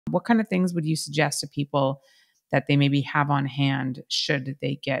What kind of things would you suggest to people that they maybe have on hand should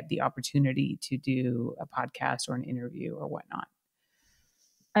they get the opportunity to do a podcast or an interview or whatnot?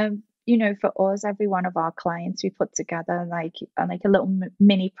 For us, every one of our clients, we put together like a little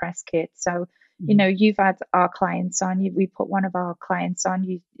mini press kit. So, you've had our clients on. We put one of our clients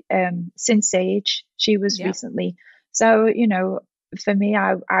on. Since Sage, she was Yeah. recently. So, for me,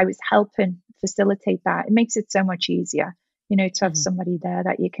 I was helping facilitate that. It makes it so much easier, to have Mhm. somebody there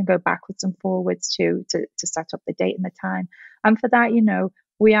that you can go backwards and forwards to set up the date and the time. And for that,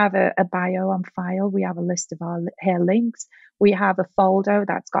 we have a bio on file. We have a list of her links. We have a folder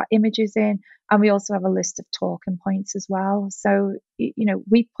that's got images in, and we also have a list of talking points as well. So,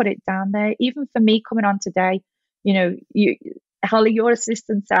 we put it down there. Even for me coming on today, Holly, your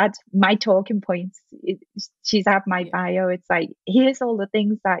assistant said my talking points. She's had my bio. It's like, here's all the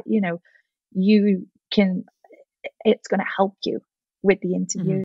things that, you can, it's going to help you with the interview.